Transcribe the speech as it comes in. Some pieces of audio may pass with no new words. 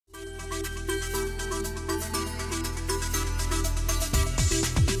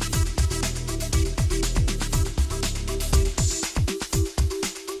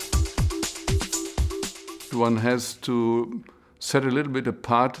one has to set a little bit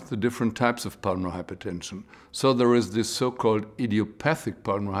apart the different types of pulmonary hypertension. So there is this so-called idiopathic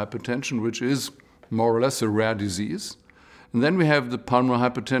pulmonary hypertension, which is more or less a rare disease. And then we have the pulmonary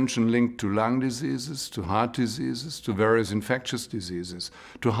hypertension linked to lung diseases, to heart diseases, to various infectious diseases,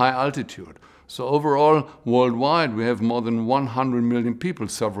 to high altitude. So overall, worldwide, we have more than 100 million people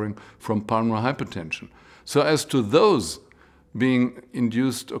suffering from pulmonary hypertension. So as to those being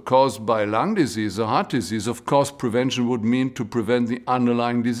induced or caused by lung disease or heart disease, of course, prevention would mean to prevent the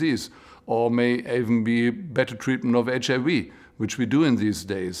underlying disease, or may even be better treatment of HIV, which we do in these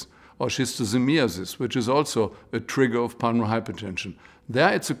days, or schistosomiasis, which is also a trigger of pulmonary hypertension.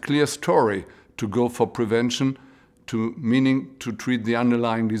 There it's a clear story to go for prevention, meaning to treat the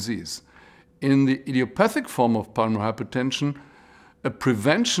underlying disease. In the idiopathic form of pulmonary hypertension, a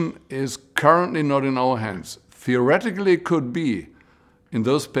prevention is currently not in our hands. Theoretically, it could be in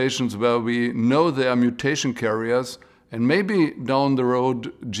those patients where we know they are mutation carriers, and maybe down the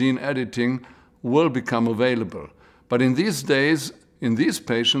road gene editing will become available. But in these days, in these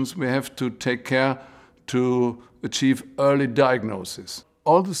patients, we have to take care to achieve early diagnosis.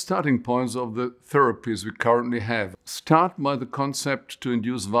 All the starting points of the therapies we currently have start by the concept to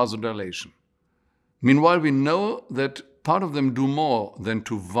induce vasodilation. Meanwhile, we know that part of them do more than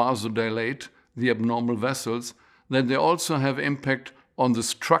to vasodilate the abnormal vessels, that they also have impact on the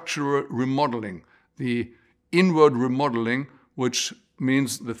structural remodeling, the inward remodeling, which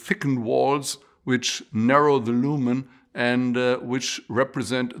means the thickened walls which narrow the lumen and which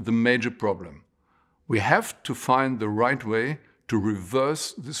represent the major problem. We have to find the right way to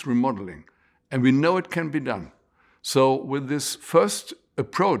reverse this remodeling, and we know it can be done. So with this first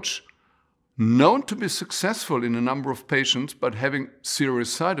approach, known to be successful in a number of patients but having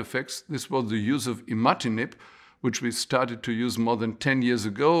serious side effects, this was the use of imatinib, which we started to use more than 10 years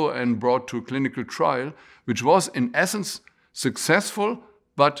ago and brought to a clinical trial, which was in essence successful,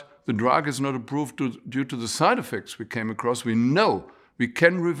 but the drug is not approved due to the side effects we came across. We know we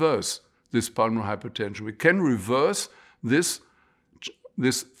can reverse this pulmonary hypertension. We can reverse this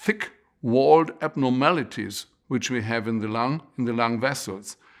thick-walled abnormalities which we have in the lung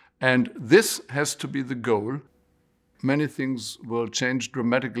vessels. And this has to be the goal. Many things will change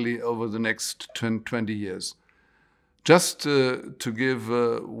dramatically over the next 20 years. Just to give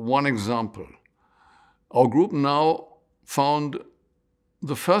one example, our group now found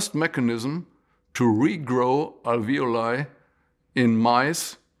the first mechanism to regrow alveoli in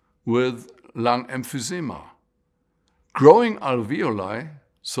mice with lung emphysema. Growing alveoli,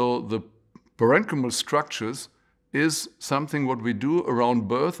 so the parenchymal structures, is something what we do around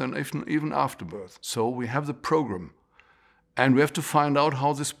birth and even after birth. So we have the program, and we have to find out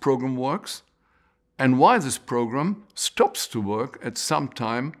how this program works and why this program stops to work at some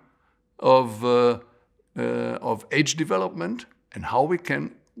time of age development, and how we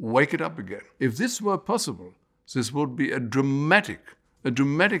can wake it up again. If this were possible, this would be a dramatic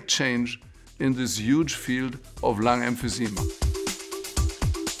change in this huge field of lung emphysema.